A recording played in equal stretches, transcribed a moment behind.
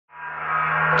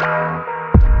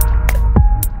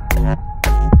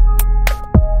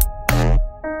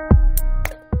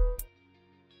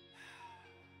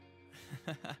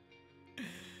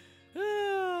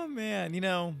you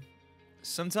know,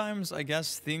 sometimes I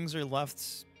guess things are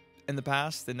left in the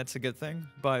past, and that's a good thing.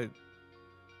 But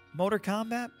Mortal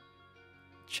Kombat,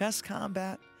 chess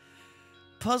combat,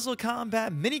 puzzle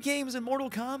combat, mini games in Mortal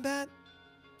Kombat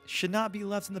should not be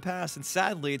left in the past. And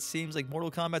sadly, it seems like Mortal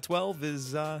Kombat 12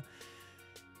 is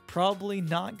probably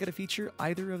not going to feature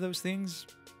either of those things.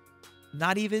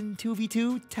 Not even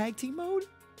 2v2 tag team mode.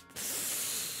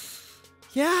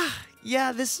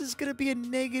 Yeah, this is going to be a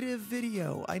negative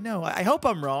video. I know. I hope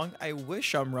I'm wrong. I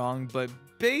wish I'm wrong. But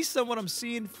based on what I'm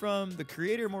seeing from the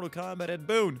creator of Mortal Kombat, Ed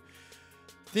Boon,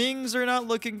 things are not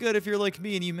looking good if you're like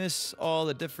me and you miss all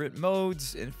the different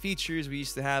modes and features we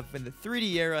used to have in the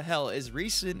 3D era. Hell, as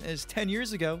recent as 10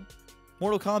 years ago,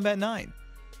 Mortal Kombat 9.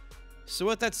 So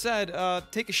with that said,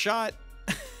 take a shot,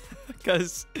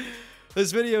 because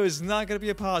this video is not going to be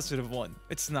a positive one.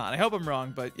 It's not. I hope I'm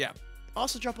wrong, but yeah.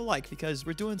 Also drop a like, because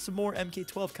we're doing some more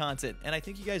MK12 content, and I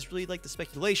think you guys really like the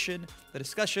speculation, the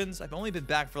discussions. I've only been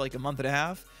back for like a month and a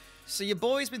half. So your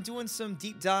boy's been doing some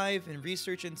deep dive and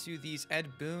research into these Ed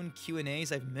Boon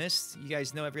Q&As I've missed. You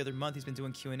guys know every other month he's been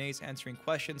doing Q&As, answering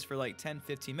questions for like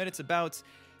 10-15 minutes about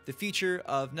the future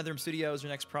of NetherRealm Studios,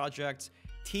 their next project,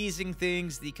 teasing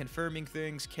things, confirming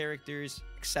things, characters,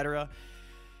 etc.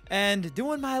 And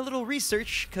doing my little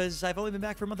research, because I've only been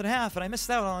back for a month and a half, and I missed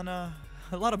out on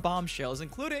a lot of bombshells,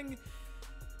 including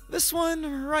this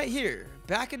one right here.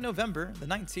 Back in November the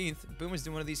 19th, Boon was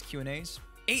doing one of these Q&As.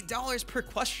 $8 per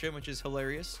question, which is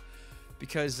hilarious,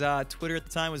 because Twitter at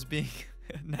the time was being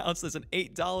announced as an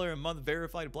 $8 a month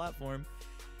verified platform.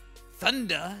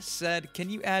 Thunder said, can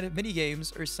you add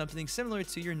minigames or something similar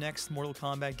to your next Mortal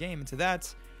Kombat game? And to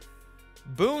that,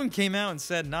 Boon came out and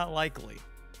said, not likely,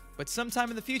 but sometime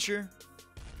in the future,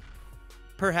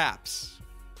 perhaps.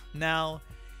 Now,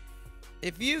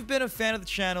 if you've been a fan of the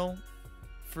channel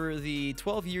for the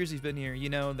 12 years he's been here, you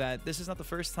know that this is not the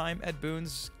first time Ed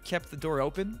Boon's kept the door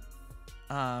open.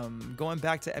 Going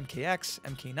back to MKX,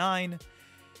 MK9,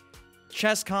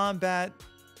 chess combat,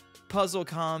 puzzle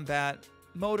combat,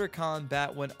 Mortal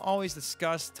Kombat, when always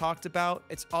discussed, talked about,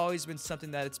 it's always been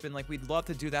something that it's been like, we'd love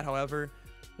to do that, however,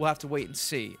 we'll have to wait and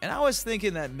see. And I was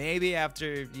thinking that maybe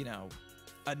after, you know,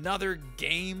 another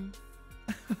game,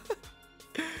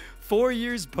 4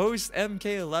 years post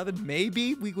MK11,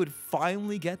 maybe we would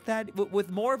finally get that.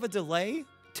 With more of a delay,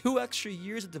 2 extra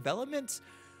years of development,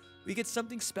 we get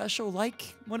something special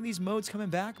like one of these modes coming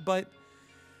back, but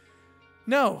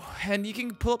no. And you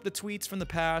can pull up the tweets from the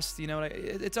past, you know,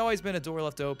 it's always been a door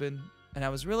left open, and I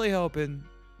was really hoping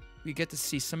we get to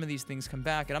see some of these things come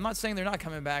back. And I'm not saying they're not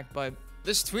coming back, but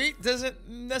this tweet doesn't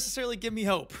necessarily give me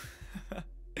hope.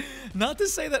 Not to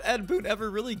say that Ed Boon ever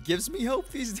really gives me hope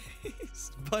these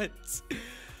days, but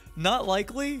not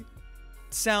likely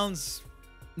sounds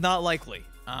not likely.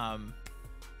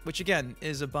 Which again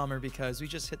is a bummer, because we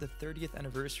just hit the 30th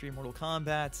anniversary of Mortal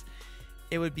Kombat.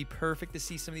 It would be perfect to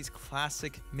see some of these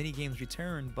classic minigames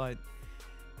return, but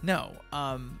no.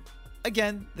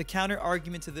 Again, the counter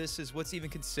argument to this is, what's even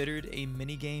considered a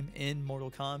minigame in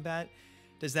Mortal Kombat?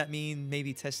 Does that mean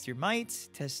maybe test your might,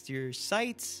 test your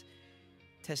sight,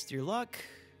 test your luck,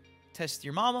 test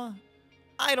your mama?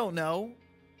 I don't know.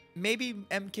 Maybe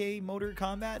MK Mortal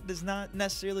Kombat does not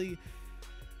necessarily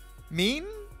mean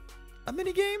a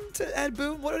minigame to Ed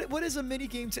Boon? What is a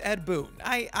minigame to Ed Boon?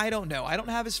 I don't know. I don't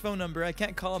have his phone number. I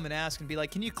can't call him and ask and be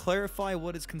like, can you clarify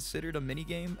what is considered a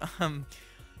minigame?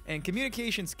 And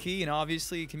communication's key, and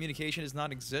obviously communication does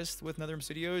not exist with NetherRealm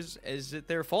Studios. Is it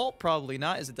their fault? Probably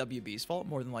not. Is it WB's fault?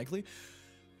 More than likely.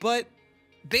 But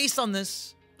based on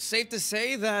this, safe to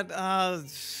say that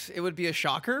it would be a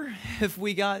shocker if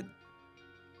we got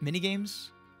minigames.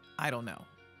 I don't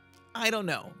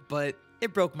know, but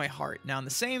it broke my heart. Now, in the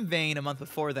same vein, a month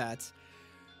before that,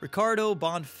 Ricardo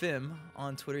Bonfim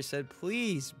on Twitter said,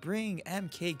 please bring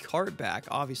MK Kart back.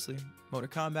 Obviously, Mortal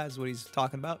Kombat is what he's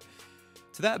talking about.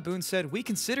 To that, Boon said, we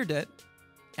considered it,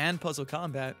 and Puzzle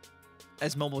Combat,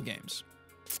 as mobile games.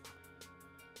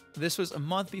 This was a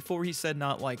month before he said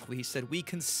not likely. He said, we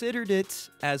considered it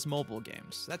as mobile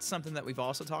games. That's something that we've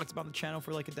also talked about on the channel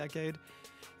for like a decade.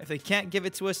 If they can't give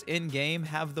it to us in-game,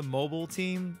 have the mobile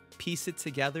team piece it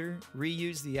together,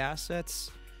 reuse the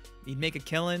assets, you'd make a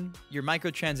killing. Your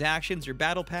microtransactions, your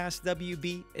battle pass,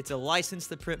 WB, it's a license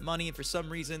to print money, and for some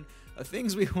reason, the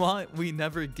things we want, we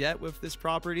never get with this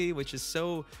property, which is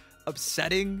so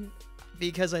upsetting,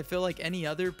 because I feel like any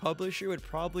other publisher would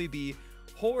probably be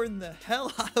whoring the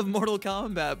hell out of Mortal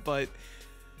Kombat, but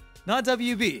not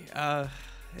WB.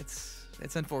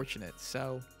 It's unfortunate.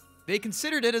 So they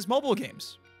considered it as mobile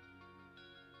games.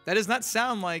 That does not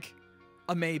sound like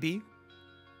a maybe,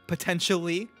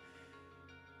 potentially.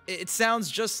 it sounds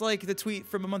just like the tweet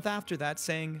from a month after that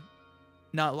saying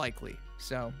not likely.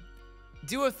 So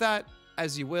do with that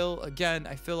as you will. Again,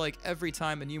 I feel like every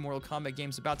time a new Mortal Kombat game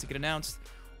is about to get announced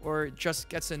or just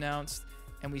gets announced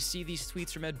and we see these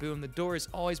tweets from Ed Boon, the door has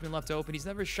always been left open. He's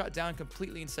never shut down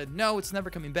completely and said, no, it's never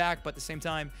coming back. But at the same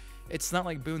time, it's not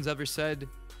like Boon's ever said,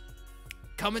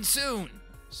 coming soon.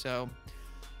 So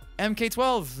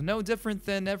MK12, no different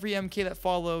than every MK that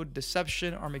followed,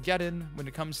 Deception, Armageddon, when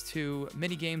it comes to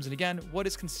minigames. And again, what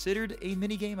is considered a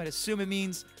minigame? I'd assume it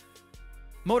means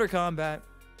motor combat,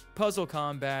 puzzle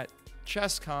combat,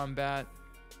 chess combat.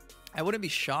 I wouldn't be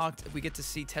shocked if we get to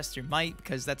see Test Your Might,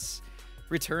 because that's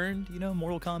returned, you know,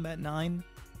 Mortal Kombat 9.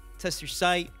 Test your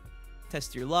sight,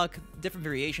 test your luck, different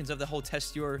variations of the whole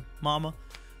test your mama.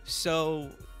 So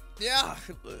yeah,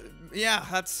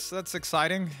 that's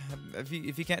exciting.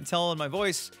 If you can't tell in my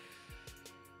voice,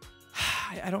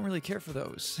 I don't really care for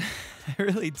those. I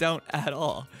really don't at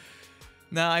all.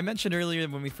 Now, I mentioned earlier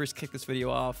when we first kicked this video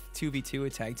off, 2v2, a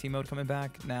tag team mode coming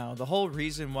back. Now, the whole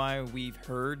reason why we've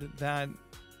heard that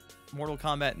Mortal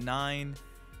Kombat 9,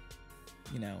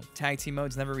 you know, tag team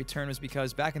modes never returned was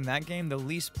because back in that game, the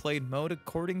least played mode,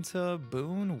 according to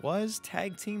Boon, was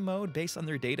tag team mode. Based on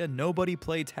their data, nobody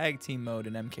played tag team mode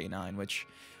in MK9, which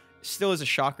still is a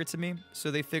shocker to me.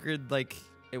 So they figured, like,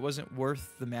 it wasn't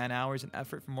worth the man hours and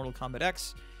effort from Mortal Kombat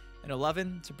X and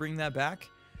 11 to bring that back.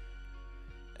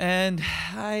 And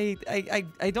I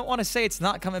don't want to say it's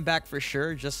not coming back for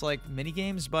sure, just like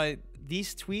minigames, but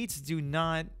these tweets do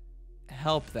not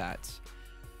help that.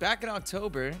 Back in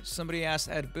October, somebody asked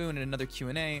Ed Boon in another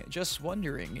Q&A, just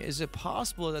wondering, is it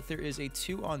possible that there is a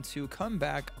 2-on-2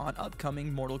 comeback on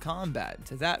upcoming Mortal Kombat?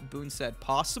 To that, Boon said,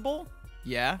 possible?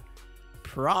 Yeah.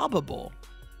 Probable?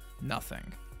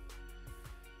 Nothing.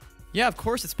 Yeah, of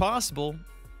course it's possible,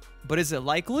 but is it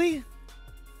likely?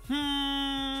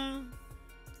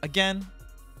 Again,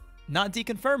 not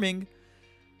deconfirming,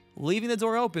 leaving the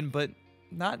door open, but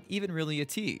not even really a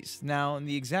tease. Now, in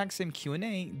the exact same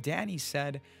Q&A, Danny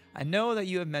said, I know that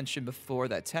you have mentioned before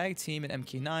that tag team in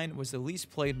MK9 was the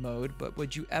least played mode, but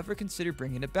would you ever consider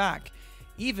bringing it back?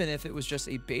 Even if it was just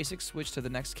a basic switch to the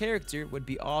next character, would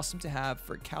be awesome to have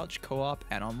for couch co-op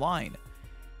and online.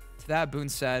 To that, Boon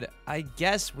said, I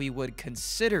guess we would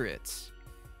consider it.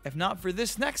 If not for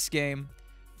this next game,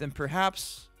 then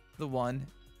perhaps the one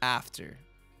after.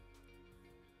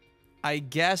 I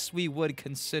guess we would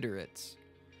consider it.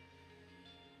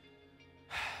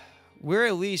 We're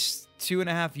at least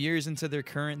 2.5 years into their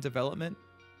current development.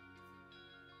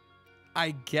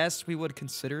 I guess we would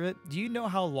consider it. Do you know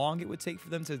how long it would take for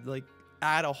them to, like,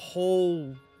 add a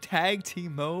whole tag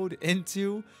team mode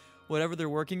into whatever they're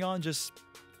working on just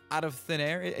out of thin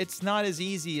air? It's not as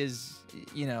easy as,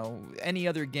 you know, any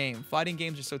other game. Fighting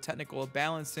games are so technical.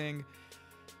 Balancing,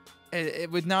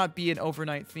 it would not be an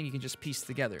overnight thing you can just piece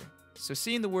together. So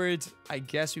seeing the words, I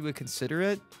guess we would consider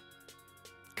it,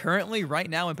 currently, right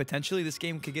now, and potentially this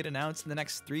game could get announced in the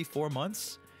next 3-4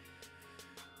 months,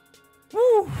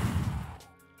 woo,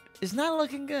 is not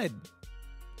looking good.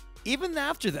 Even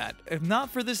after that, if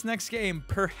not for this next game,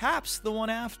 perhaps the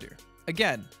one after.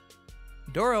 Again,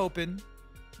 door open,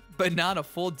 but not a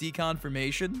full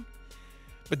deconfirmation,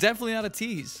 but definitely not a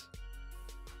tease.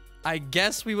 I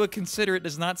guess we would consider it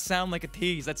does not sound like a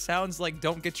tease. That sounds like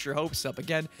don't get your hopes up.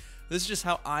 Again, this is just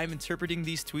how I'm interpreting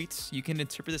these tweets. You can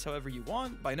interpret this however you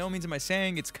want. By no means am I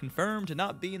saying it's confirmed to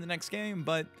not be in the next game,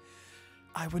 but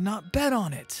I would not bet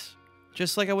on it.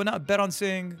 Just like I would not bet on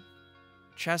seeing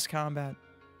chess combat,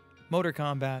 motor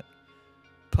combat,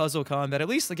 puzzle combat. At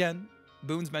least, again,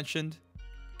 Boon's mentioned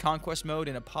conquest mode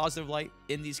in a positive light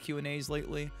in these Q&As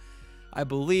lately. I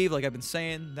believe, like I've been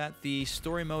saying, that the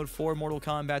story mode for Mortal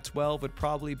Kombat 12 would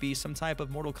probably be some type of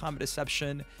Mortal Kombat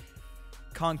Deception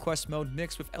conquest mode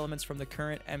mixed with elements from the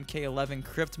current MK11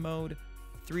 crypt mode.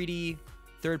 3D,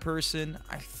 third person.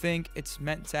 I think it's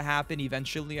meant to happen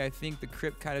eventually. I think the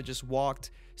crypt kind of just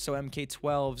walked so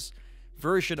MK12's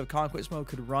version of conquest mode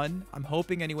could run. I'm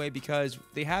hoping anyway, because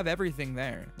they have everything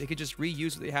there. They could just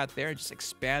reuse what they had there and just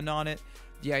expand on it.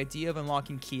 The idea of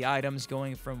unlocking key items,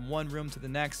 going from one room to the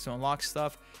next to unlock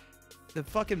stuff,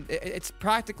 it's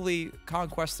practically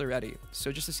conquest already.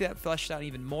 So just to see that fleshed out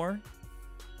even more,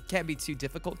 can't be too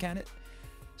difficult, can it?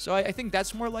 So I think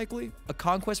that's more likely. A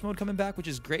conquest mode coming back, which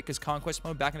is great because conquest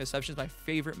mode back in Deception is my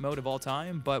favorite mode of all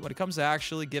time. But when it comes to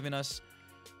actually giving us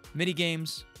mini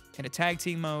games and a tag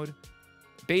team mode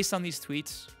based on these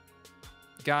tweets,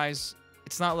 guys,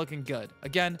 it's not looking good.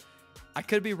 Again, I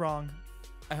could be wrong.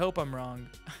 I hope I'm wrong,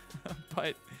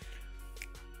 but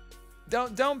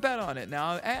don't bet on it.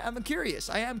 Now, I'm curious.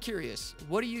 I am curious.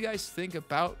 What do you guys think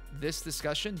about this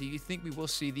discussion? Do you think we will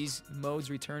see these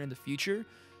modes return in the future?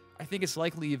 I think it's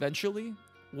likely eventually.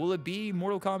 Will it be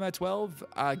Mortal Kombat 12?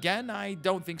 Again, I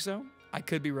don't think so. I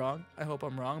could be wrong. I hope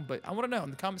I'm wrong, but I want to know in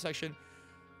the comment section,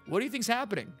 what do you think's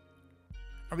happening?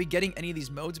 Are we getting any of these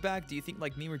modes back? Do you think,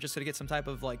 like me, we're just going to get some type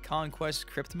of like Conquest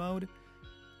Crypt mode?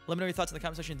 Let me know your thoughts in the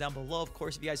comment section down below. Of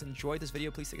course, if you guys enjoyed this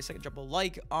video, please take a second, drop a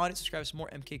like on it, subscribe for more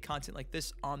MK content like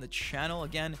this on the channel.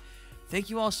 Again, thank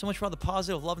you all so much for all the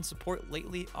positive love and support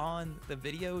lately on the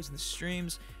videos and the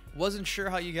streams. Wasn't sure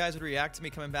how you guys would react to me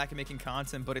coming back and making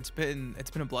content, but it's been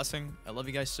a blessing. I love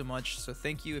you guys so much. So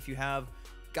thank you. If you have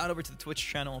got over to the Twitch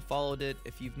channel and followed it,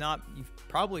 if you've not, you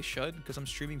probably should, because I'm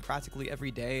streaming practically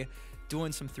every day,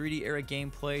 doing some 3D era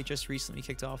gameplay. Just recently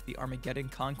kicked off the Armageddon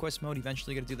Conquest mode.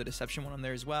 Eventually going to do the Deception one on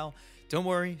there as well. Don't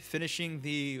worry, finishing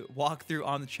the walkthrough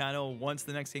on the channel once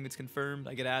the next game gets confirmed.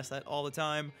 I get asked that all the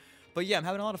time. But yeah, I'm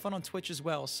having a lot of fun on Twitch as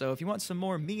well. So if you want some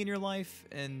more me in your life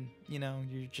and, you know,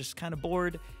 you're just kind of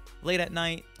bored late at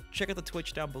night, check out the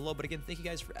Twitch down below. But again, thank you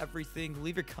guys for everything.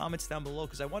 Leave your comments down below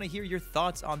because I want to hear your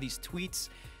thoughts on these tweets.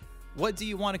 What do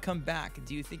you want to come back?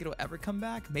 Do you think it'll ever come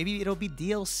back? Maybe it'll be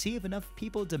DLC if enough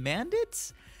people demand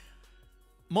it?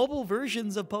 Mobile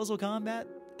versions of Puzzle Combat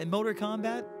and Mortal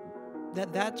Kombat?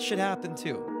 That should happen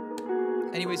too.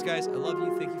 Anyways, guys, I love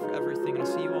you. Thank you for everything. And I'll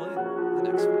see you all in the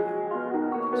next video.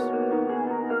 Peace.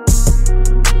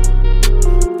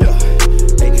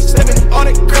 Yeah, 87 on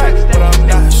it crack, but I'm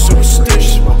not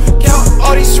superstitious.